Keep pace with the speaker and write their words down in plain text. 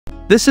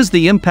This is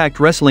the Impact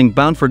Wrestling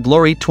Bound for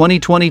Glory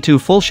 2022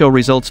 full show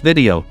results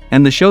video,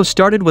 and the show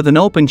started with an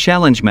open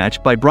challenge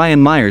match by Brian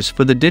Myers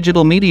for the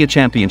Digital Media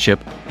Championship,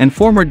 and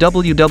former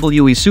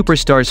WWE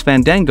superstars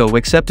Fandango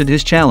accepted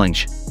his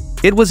challenge.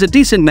 It was a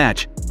decent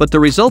match, but the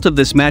result of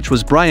this match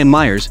was Brian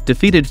Myers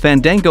defeated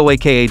Fandango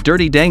aka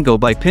Dirty Dango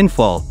by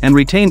pinfall and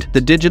retained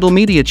the Digital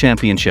Media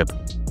Championship.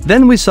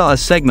 Then we saw a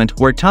segment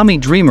where Tommy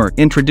Dreamer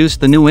introduced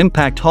the new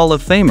Impact Hall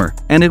of Famer,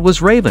 and it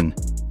was Raven.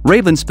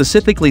 Raven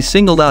specifically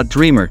singled out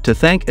Dreamer to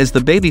thank as the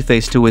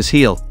babyface to his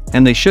heel,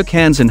 and they shook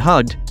hands and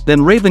hugged.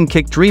 Then Raven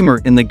kicked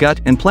Dreamer in the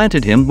gut and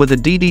planted him with a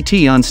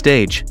DDT on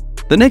stage.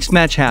 The next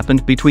match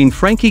happened between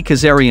Frankie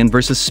Kazarian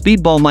vs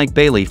Speedball Mike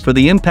Bailey for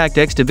the Impact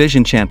X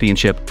Division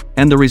Championship,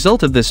 and the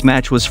result of this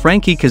match was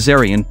Frankie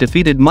Kazarian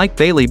defeated Mike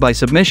Bailey by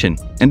submission,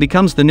 and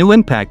becomes the new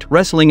Impact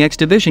Wrestling X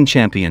Division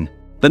Champion.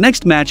 The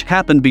next match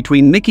happened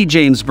between Mickie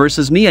James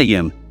vs Mia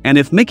Yim, and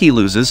if Mickie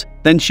loses,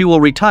 then she will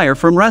retire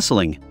from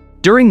wrestling.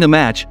 During the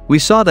match, we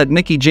saw that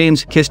Mickie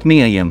James kissed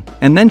Mia Yim,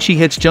 and then she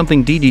hits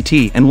jumping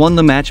DDT and won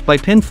the match by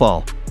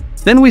pinfall.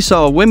 Then we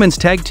saw a women's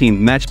tag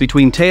team match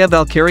between Taya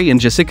Valkyrie and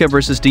Jessica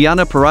vs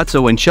Deonna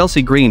Purrazzo and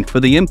Chelsea Green for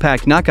the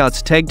Impact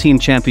Knockouts Tag Team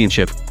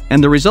Championship,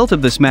 and the result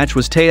of this match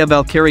was Taya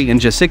Valkyrie and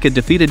Jessica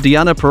defeated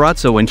Deonna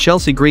Purrazzo and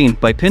Chelsea Green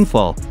by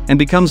pinfall, and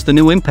becomes the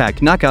new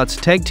Impact Knockouts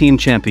Tag Team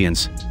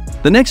Champions.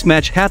 The next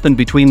match happened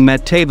between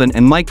Matt Taven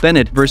and Mike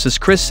Bennett vs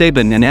Chris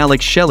Sabin and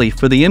Alex Shelley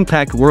for the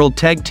Impact World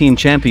Tag Team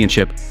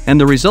Championship, and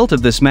the result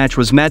of this match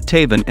was Matt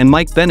Taven and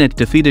Mike Bennett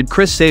defeated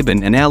Chris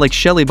Sabin and Alex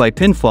Shelley by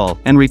pinfall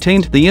and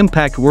retained the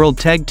Impact World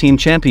Tag Team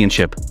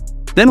Championship.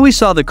 Then we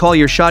saw the Call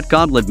Your Shot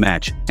Gauntlet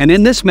match, and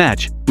in this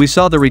match, we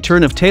saw the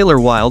return of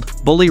Taylor Wilde,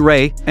 Bully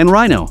Ray, and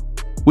Rhino.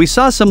 We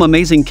saw some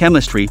amazing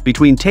chemistry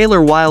between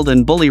Taylor Wilde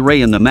and Bully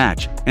Ray in the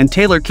match, and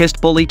Taylor kissed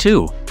Bully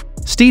too.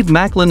 Steve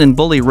Maclin and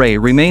Bully Ray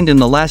remained in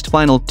the last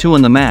final two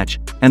in the match,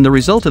 and the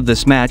result of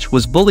this match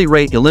was Bully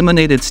Ray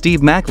eliminated Steve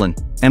Maclin,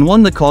 and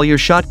won the Call Your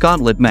Shot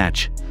Gauntlet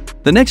match.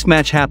 The next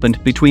match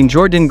happened between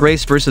Jordynne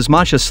Grace vs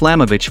Masha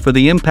Slamovich for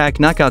the Impact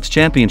Knockouts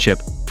Championship,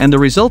 and the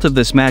result of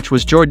this match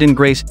was Jordynne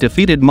Grace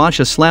defeated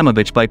Masha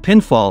Slamovich by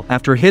pinfall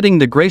after hitting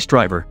the Grace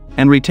Driver,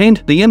 and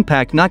retained the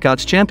Impact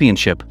Knockouts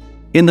Championship.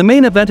 In the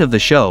main event of the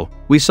show,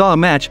 we saw a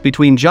match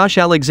between Josh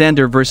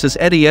Alexander vs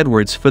Eddie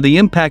Edwards for the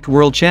Impact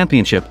World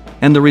Championship,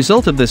 and the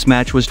result of this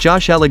match was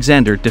Josh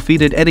Alexander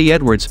defeated Eddie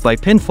Edwards by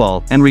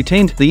pinfall and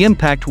retained the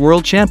Impact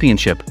World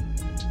Championship.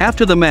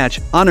 After the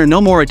match, Honor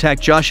No More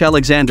attacked Josh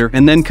Alexander,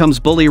 and then comes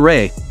Bully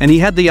Ray, and he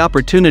had the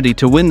opportunity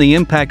to win the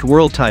Impact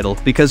World title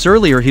because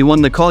earlier he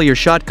won the Call Your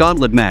Shot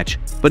Gauntlet match,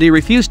 but he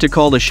refused to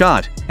call the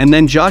shot, and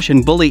then Josh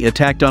and Bully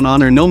attacked on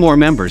Honor No More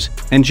members,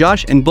 and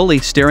Josh and Bully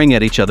staring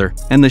at each other,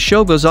 and the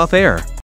show goes off air.